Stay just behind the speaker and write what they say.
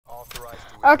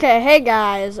Okay, hey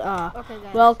guys, Okay,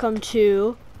 guys. welcome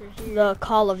to Here. the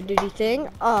Call of Duty thing,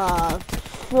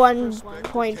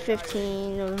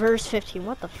 1.15, verse 15,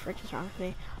 what the frick is wrong with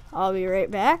me? I'll be right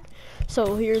back.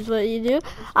 So here's what you do.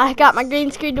 I got my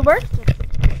green screen to work. Just a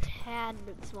tad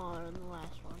bit smaller than the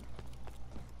last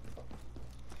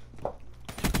one.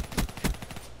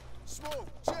 Smoke,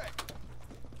 check.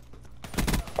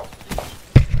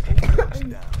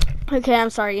 Okay, I'm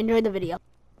sorry, enjoy the video.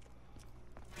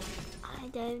 I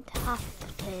don't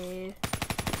have to.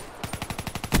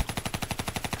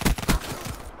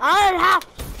 I don't have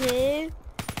to.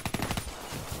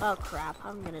 Oh crap,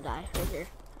 I'm gonna die right here.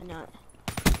 I know it.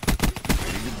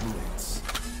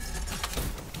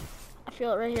 I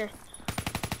feel it right here.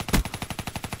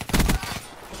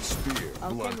 Spear,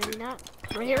 Okay, blunted. maybe not.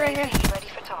 Right here, right here. Ready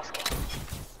for tasking.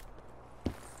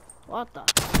 What the?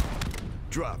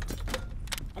 Dropped.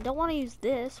 I don't want to use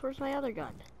this. Where's my other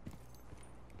gun?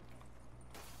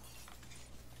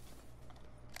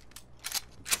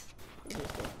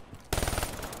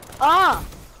 Ah!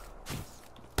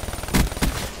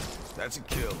 That's a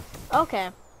kill. Okay.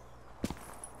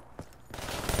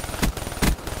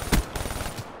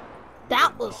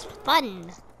 That was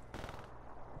fun.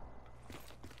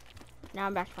 Now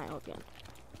I'm back to my old gun.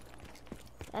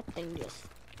 That thing just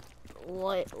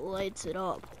lights it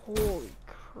up. Holy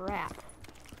crap.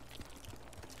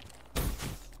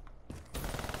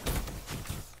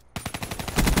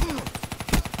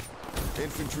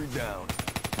 Infantry down.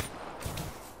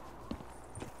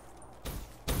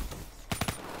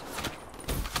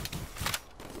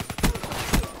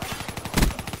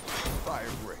 Fire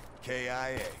break.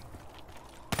 KIA.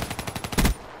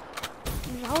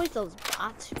 There's always those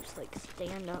bots who just like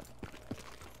stand up.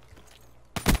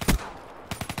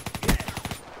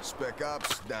 Spec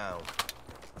ops down.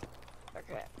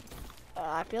 Okay.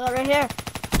 I feel it right here.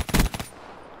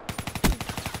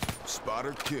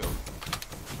 Spotter killed.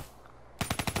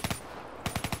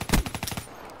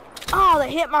 Oh, the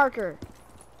hit marker.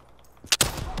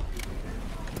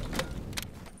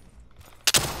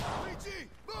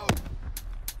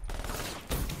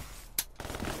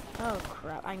 Oh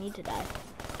crap, I need to die.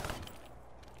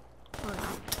 Or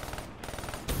not.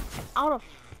 I'm out of...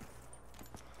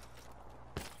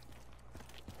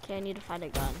 Okay, I need to find a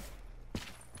gun.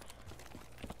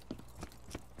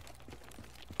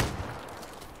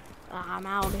 I'm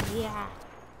out of here.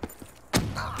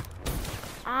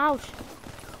 Ouch.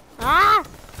 Ah!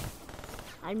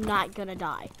 I'm not gonna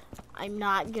die. I'm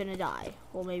not gonna die.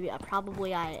 Well, maybe,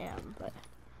 probably I am, but...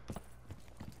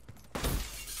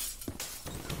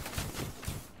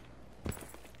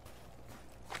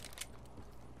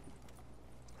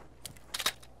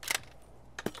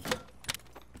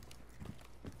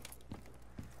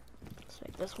 Let's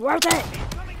make this worth it!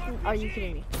 Are you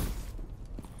kidding me?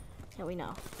 Yeah, we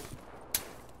know.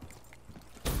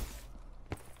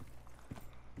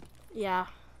 Yeah.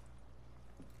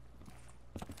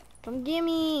 Come get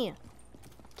me!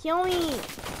 Kill me!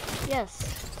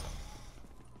 Yes.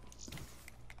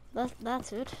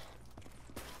 That's it.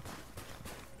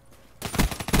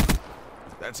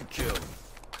 That's a kill.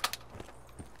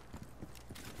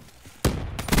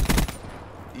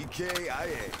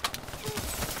 EKIA.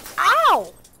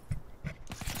 Ow!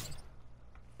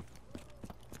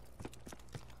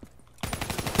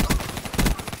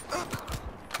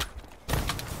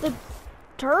 The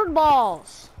turd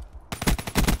balls.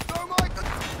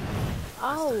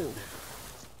 Oh.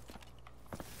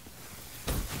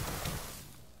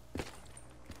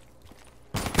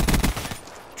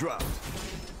 Dropped.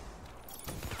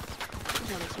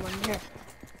 There's someone here.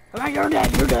 Oh, you're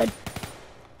dead. You're dead.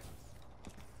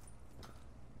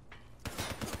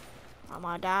 I'm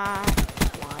gonna die.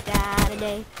 I wanna die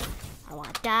today. I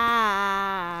wanna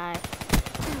die.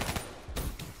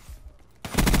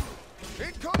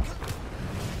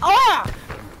 Oh!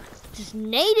 Just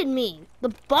naded me. The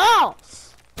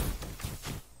balls.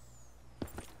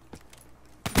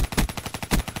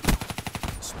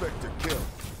 Spectre kill.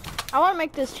 I want to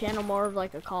make this channel more of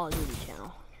like a Call of Duty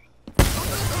channel.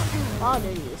 Call of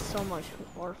Duty is so much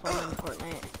more fun than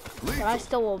Fortnite. But I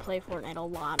still will play Fortnite a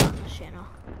lot on this channel.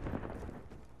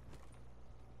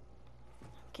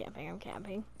 I'm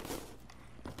camping.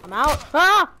 I'm out.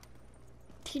 Ah!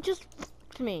 He just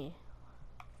f***ed me.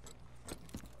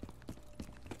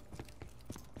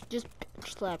 Just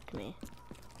bitch slapped me.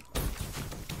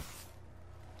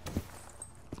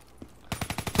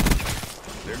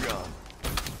 They're gone.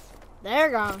 They're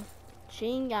gone.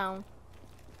 She gone.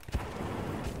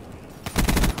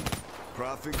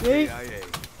 Profit Hey. KIA.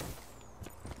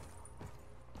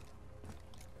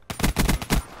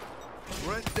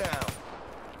 Brent down.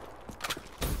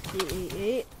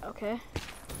 Okay.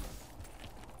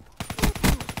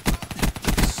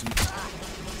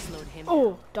 Slowed him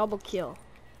Oh, double kill.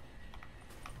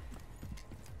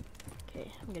 Okay,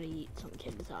 I'm gonna eat some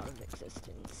kids out of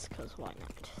existence, cause why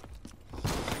not?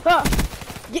 Ah!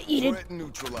 Get eaten! Threat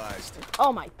neutralized.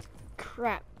 Oh my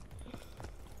crap.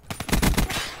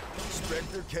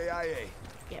 Spectre KIA.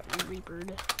 Get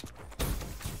reapered.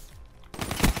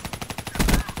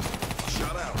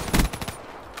 Shut out.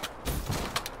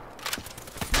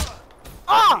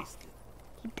 Ah!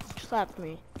 He slapped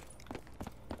me.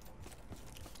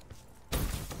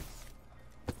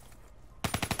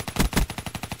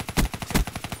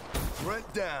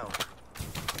 Threat down.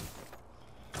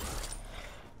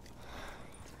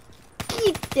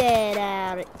 Eat that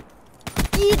out.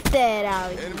 Eat that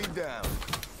out. Enemy down.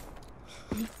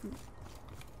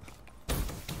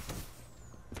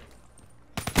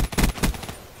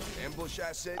 Ambush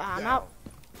asset I'm down. out.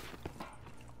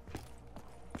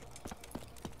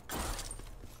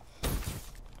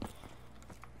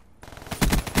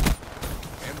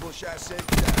 Ambush asset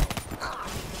down.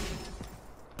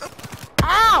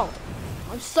 Ow!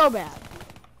 I'm so bad.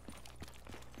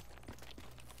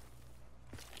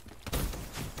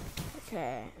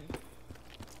 Okay.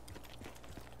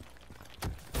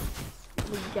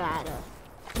 We gotta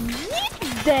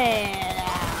get that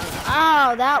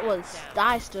out. Oh, that was.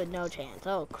 I stood no chance.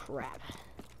 Oh, crap.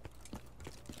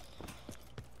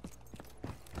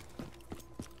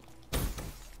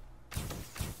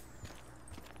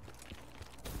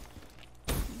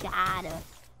 Gotta.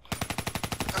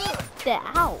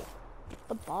 That. Ow.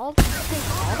 The ball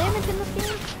takes all damage in this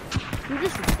game? You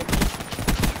just did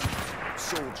it.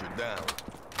 Soldier down.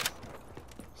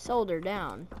 Soldier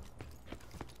down.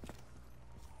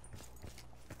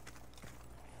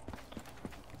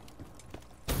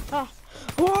 Ah.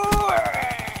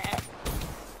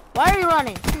 Why are you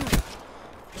running?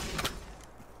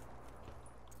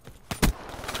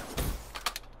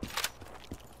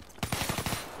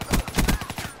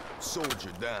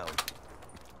 Soldier down.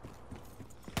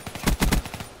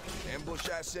 Ambush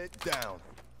asset down.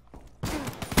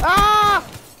 Ah!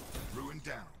 Ruin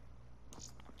down.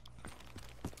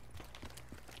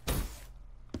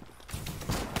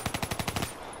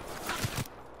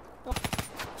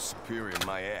 Superior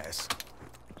my ass.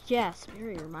 Yeah,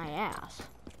 superior my ass.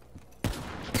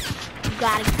 You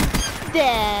gotta get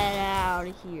that out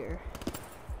of here.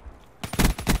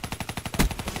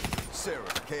 Sarah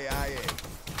KIA.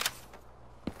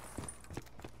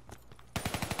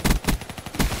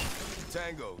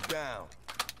 Tango down.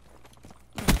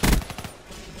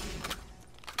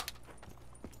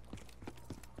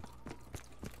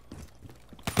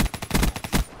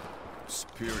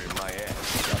 Superior my ass.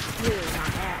 Superior my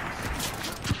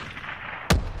ass.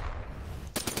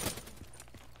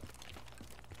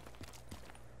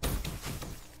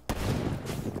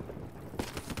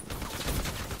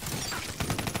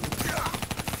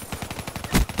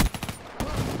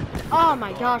 Oh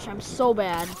my gosh, I'm so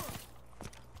bad.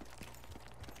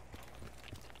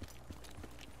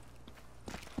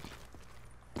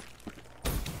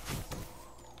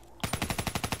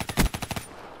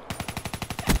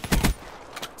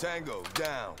 Tango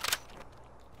down.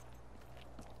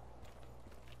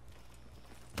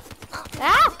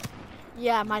 Ah!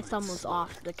 Yeah, my thumb was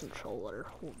off the controller.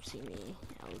 Whoopsie me.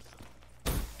 I was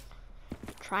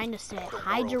trying to stay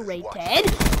hydrated.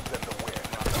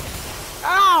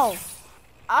 Ow!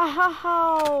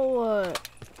 Ow!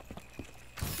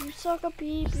 You suck a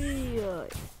pee-pee.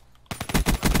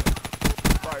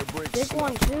 Fire break Big slow.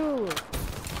 one too.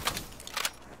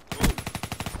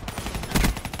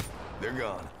 They're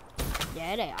gone.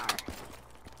 Yeah, they are.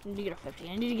 I need to get a 50.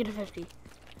 I need to get a 50.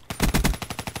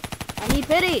 I need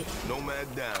pity.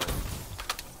 Nomad down.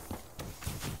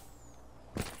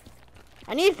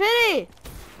 I need pity.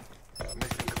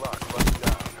 Mission clock running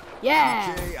down.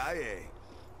 Yeah. KIA.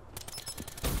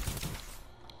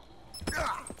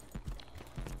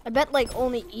 I bet like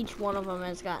only each one of them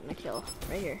has gotten a kill.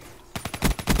 Right here.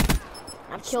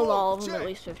 I've killed all of them at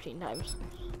least 15 times.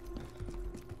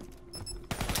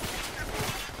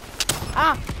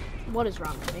 Ah! What is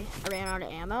wrong with me? I ran out of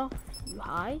ammo. You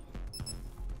high?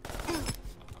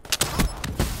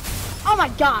 Oh my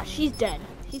gosh, he's dead.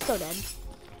 He's so dead.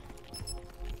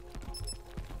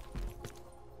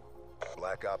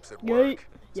 Black Ops at Yeet. work.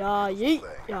 Yeah, yeet.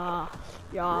 Yeah. Raw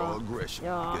Yeah. aggression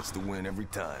Yeah. gets the win every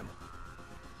time.